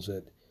potholes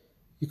that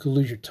you could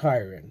lose your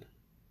tire in,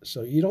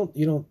 so you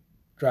don't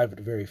drive it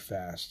very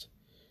fast,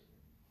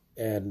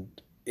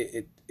 and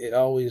it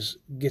always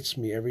gets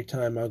me every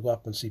time I go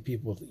up and see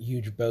people with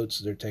huge boats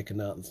that they're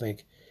taking out and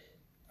think,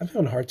 I'm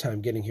having a hard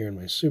time getting here in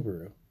my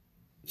Subaru.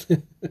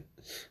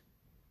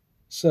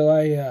 So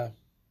I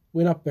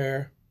went up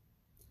there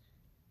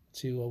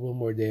to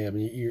Wilmore Dam,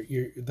 and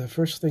you're the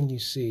first thing you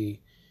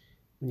see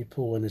when you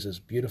pull in is this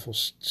beautiful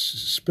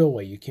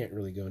spillway. You can't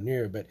really go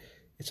near, but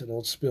it's an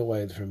old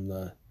spillway from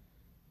the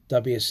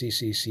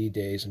WCCC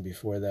days and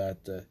before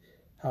that.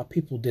 How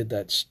people did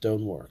that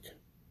stonework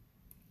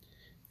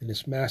in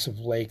this massive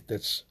lake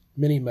that's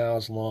many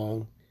miles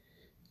long,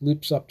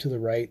 loops up to the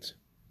right,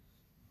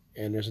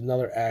 and there's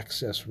another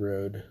access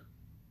road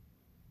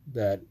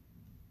that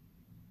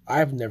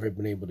I've never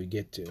been able to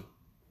get to.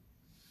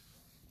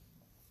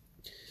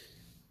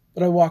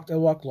 But I walked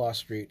Law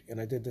Street, and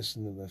I did this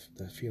in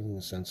the feeling,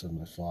 the sense of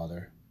my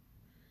father,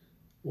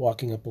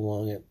 walking up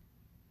along it,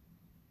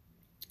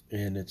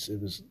 and it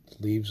was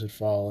leaves had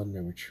fallen,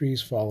 there were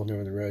trees falling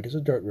over the road. It's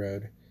a dirt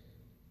road.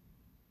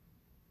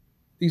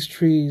 These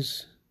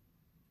trees,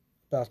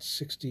 about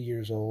 60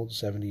 years old,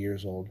 70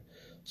 years old.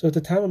 So at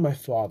the time of my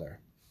father,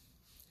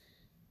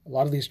 a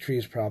lot of these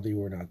trees probably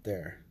were not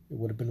there. It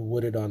would have been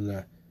wooded on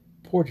the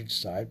Portage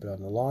side, but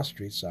on the Law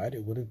Street side,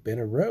 it would have been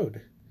a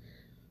road.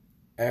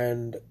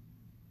 And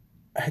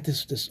I had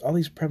all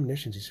these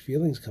premonitions, these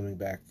feelings coming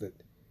back that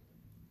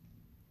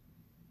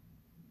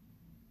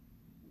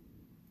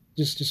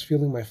just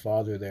feeling my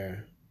father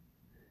there.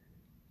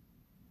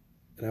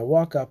 And I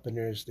walk up, and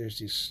there's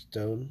these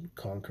stone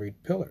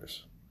concrete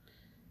pillars,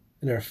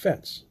 and they're a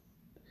fence.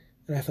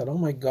 And I thought, oh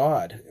my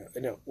God,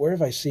 where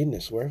have I seen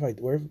this? Where have I?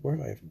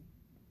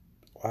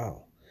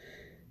 Wow.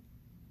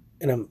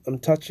 And I'm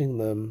touching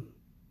them,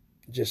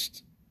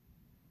 just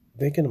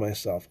thinking to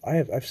myself,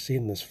 I've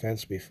seen this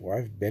fence before.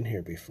 I've been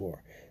here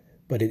before,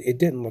 but it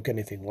didn't look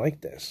anything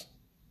like this.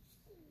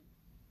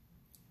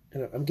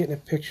 And I'm getting a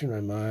picture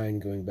in my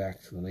mind going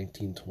back to the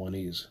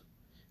 1920s,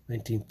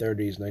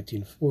 1930s,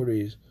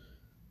 1940s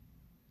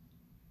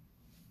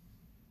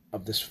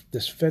of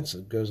this fence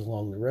that goes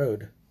along the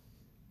road.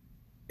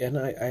 And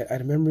I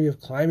had a memory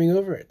of climbing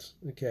over it,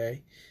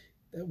 okay?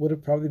 That would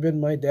have probably been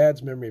my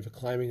dad's memory of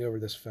climbing over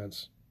this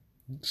fence,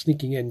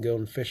 sneaking in,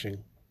 going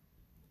fishing.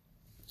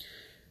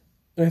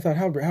 And I thought,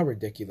 how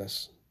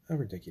ridiculous, how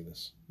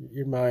ridiculous.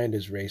 Your mind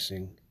is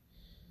racing.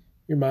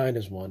 Your mind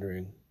is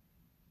wandering.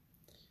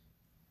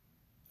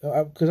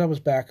 Because I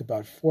was back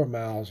about 4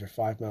 miles or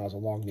 5 miles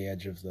along the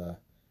edge of the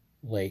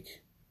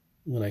lake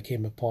when I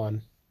came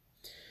upon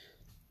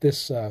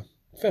this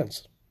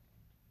fence.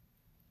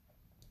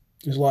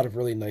 There's a lot of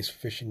really nice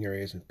fishing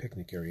areas and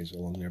picnic areas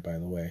along there, by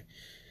the way.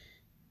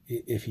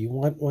 If you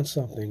want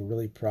something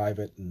really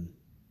private and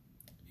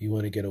you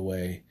want to get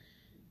away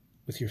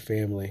with your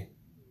family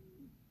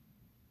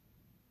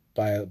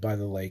by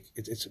the lake,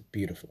 it's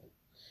beautiful.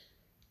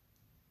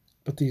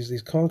 But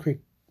these concrete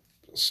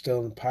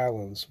stone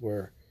pylons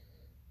were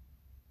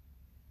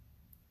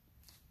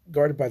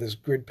guarded by this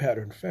grid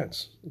pattern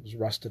fence. It was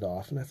rusted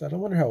off, and I thought, I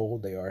wonder how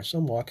old they are. So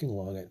I'm walking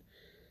along it,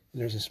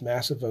 and there's this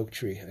massive oak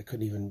tree. I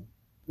couldn't even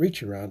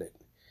reach around it,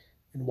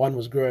 and one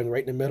was growing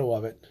right in the middle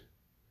of it.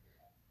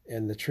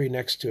 and the tree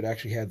next to it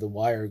actually had the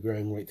wire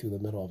growing right through the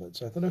middle of it.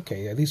 So I thought,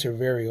 okay, yeah, these are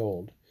very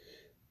old.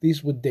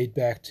 These would date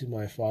back to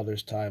my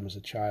father's time as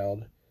a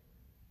child,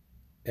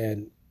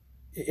 and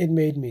it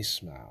made me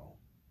smile.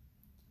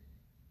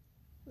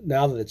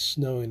 Now that it's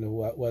snowing, the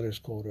weather's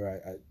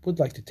colder, I would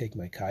like to take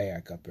my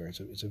kayak up there.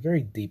 It's a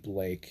very deep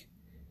lake.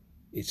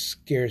 It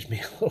scares me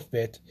a little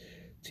bit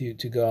to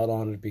go out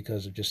on it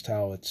because of just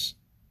how it's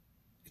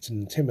an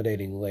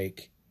intimidating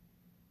lake.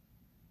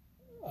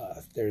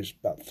 There's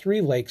about 3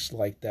 lakes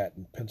like that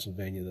in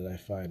Pennsylvania that I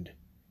find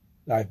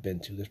that I've been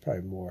to. There's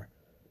probably more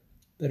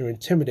that are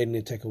intimidating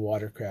to take a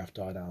watercraft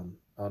out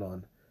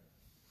on.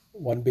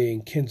 One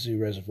being Kinzu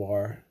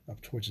Reservoir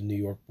up towards the New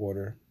York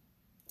border.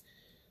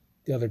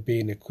 The other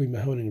being the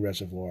Quemahoning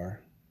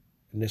Reservoir,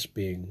 and this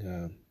being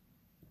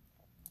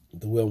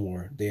the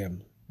Wilmore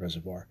Dam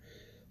Reservoir.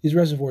 These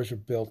reservoirs were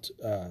built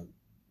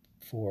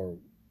for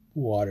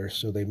water,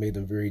 so they made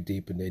them very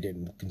deep, and they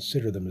didn't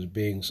consider them as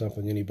being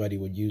something anybody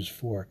would use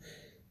for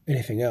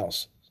anything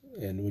else.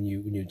 And when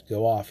you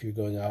go off, you're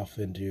going off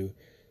into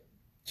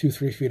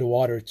 2-3 feet of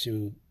water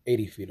to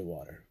 80 feet of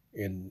water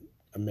in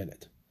a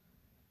minute.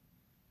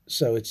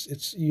 So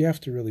it's you have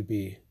to really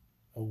be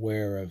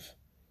aware of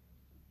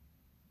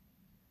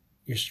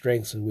your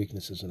strengths and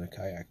weaknesses in a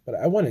kayak. But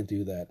I want to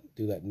do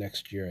that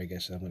next year, I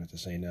guess I'm going to have to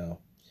say now.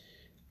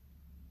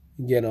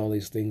 Again, all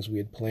these things we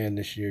had planned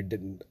this year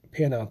didn't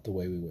pan out the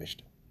way we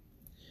wished.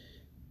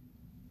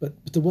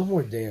 But the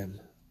Wilmore Dam,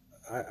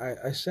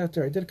 I sat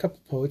there, I did a couple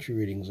poetry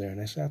readings there,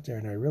 and I sat there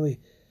and I really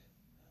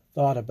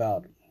thought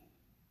about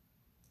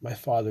my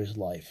father's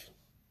life.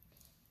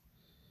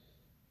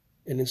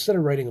 And instead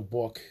of writing a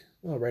book,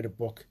 I'll write a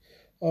book.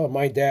 Oh,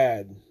 my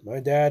dad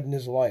and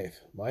his life.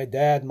 My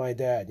dad.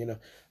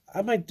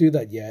 I might do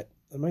that yet.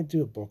 I might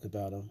do a book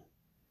about him.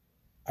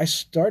 I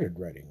started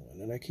writing one,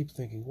 and I keep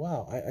thinking,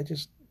 wow, I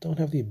just don't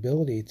have the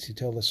ability to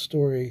tell the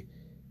story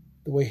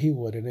the way he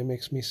would, and it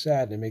makes me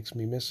sad, and it makes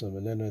me miss him.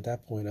 And then at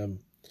that point,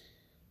 I'm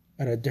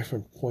at a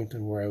different point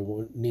than where I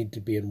need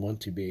to be and want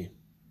to be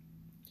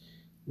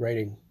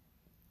writing.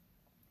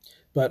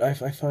 But I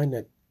find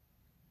that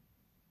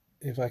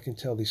if I can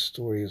tell these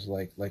stories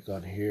like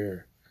on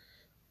here,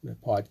 in a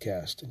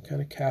podcast, and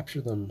kind of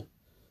capture them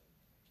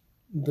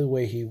the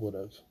way he would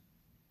have,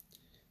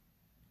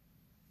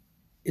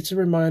 it's a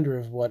reminder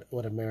of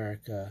what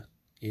America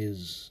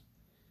is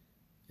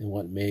and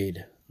what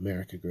made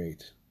America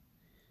great.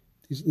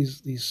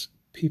 These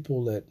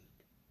people that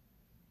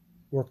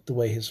worked the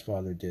way his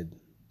father did.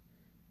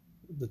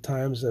 The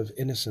times of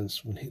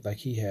innocence when like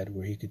he had,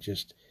 where he could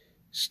just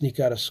sneak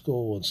out of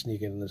school and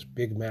sneak in this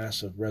big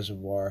massive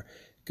reservoir,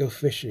 go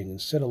fishing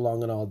and sit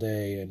along it all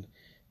day and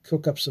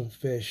cook up some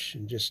fish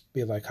and just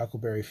be like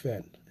Huckleberry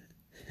Finn.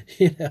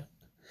 you know,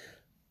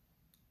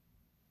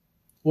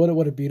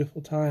 what a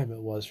beautiful time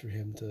it was for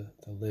him to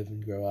live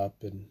and grow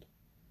up. And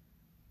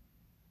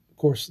of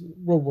course,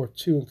 World War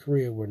II and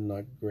Korea were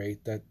not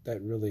great. That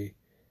really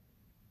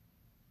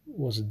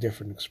was a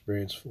different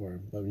experience for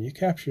him. But when you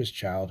capture his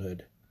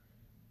childhood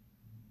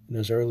in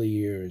those early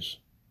years,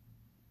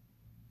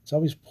 it's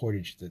always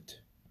Portage that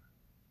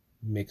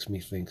makes me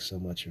think so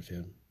much of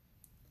him.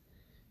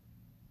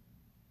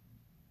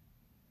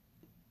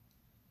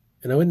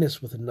 And I went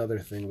this with another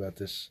thing about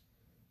this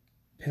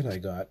pen I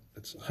got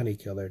that's honey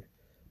colored.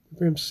 I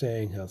remember him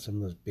saying how some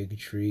of those big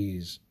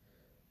trees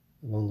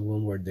along the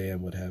Wilmore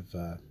Dam would have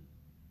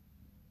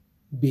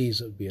bees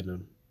that would be in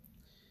them,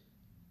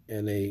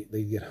 and they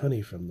get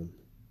honey from them.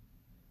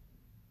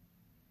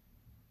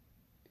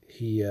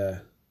 He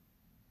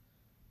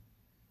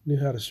knew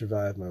how to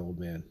survive, my old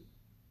man.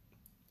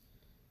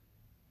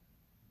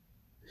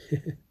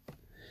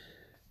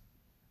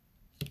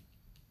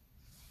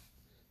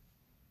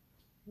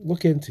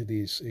 Look into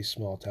these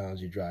small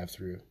towns you drive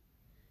through.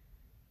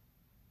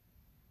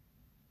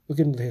 Look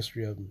into the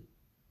history of them.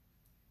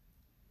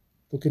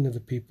 Look into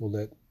the people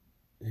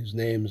whose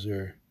names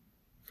are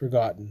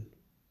forgotten.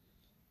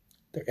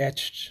 They're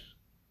etched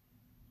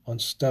on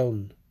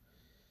stone.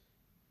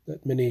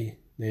 That many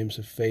names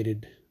have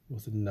faded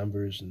with the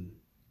numbers and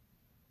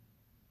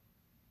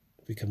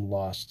become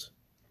lost.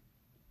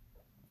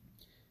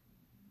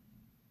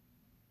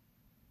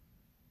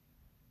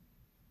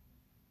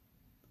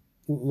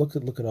 Look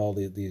at all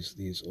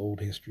these old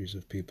histories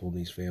of people and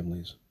these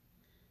families.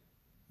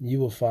 You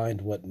will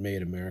find what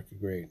made America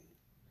great.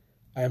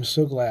 I am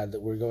so glad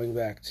that we're going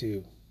back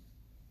to,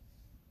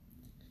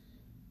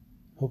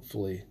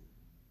 hopefully,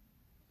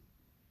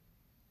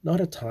 not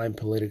a time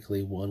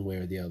politically one way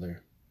or the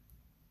other,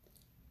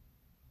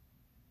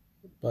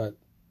 but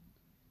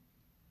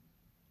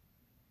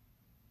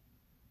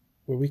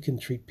where we can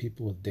treat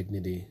people with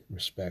dignity,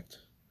 respect.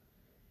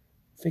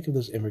 Think of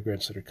those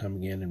immigrants that are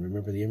coming in, and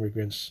remember the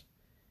immigrants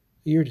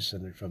you're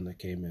descended from that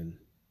came in.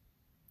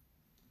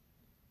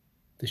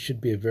 This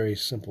should be a very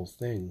simple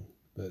thing,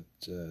 but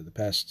the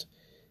past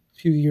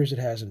few years it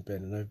hasn't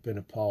been, and I've been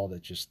appalled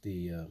at just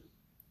the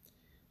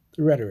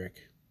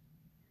rhetoric.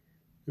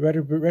 The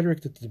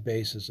rhetoric that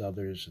debases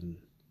others and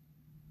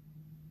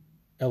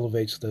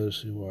elevates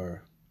those who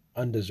are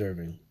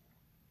undeserving.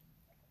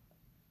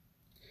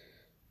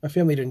 My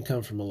family didn't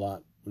come from a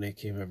lot when they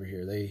came over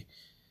here. They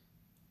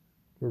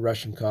were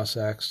Russian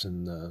Cossacks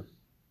and the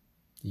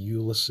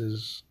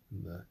Ulysses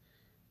and the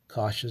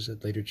Koshas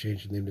that later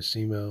changed the name to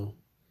Simo.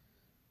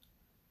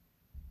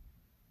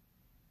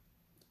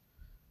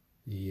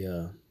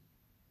 The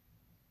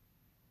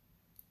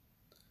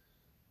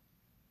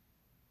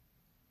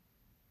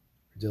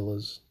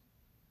Ardillas,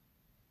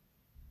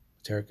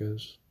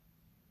 Tercos.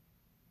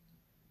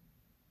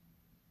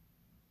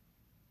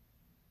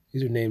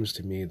 These are names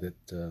to me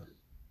that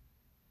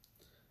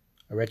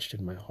are etched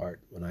in my heart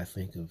when I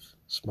think of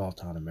small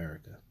town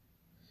America.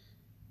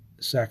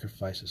 The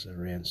sacrifices of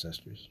our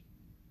ancestors,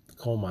 the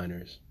coal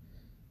miners,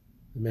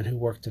 the men who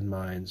worked in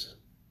mines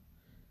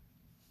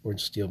or in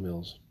steel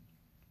mills.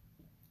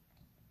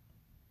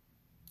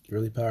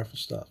 Really powerful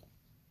stuff.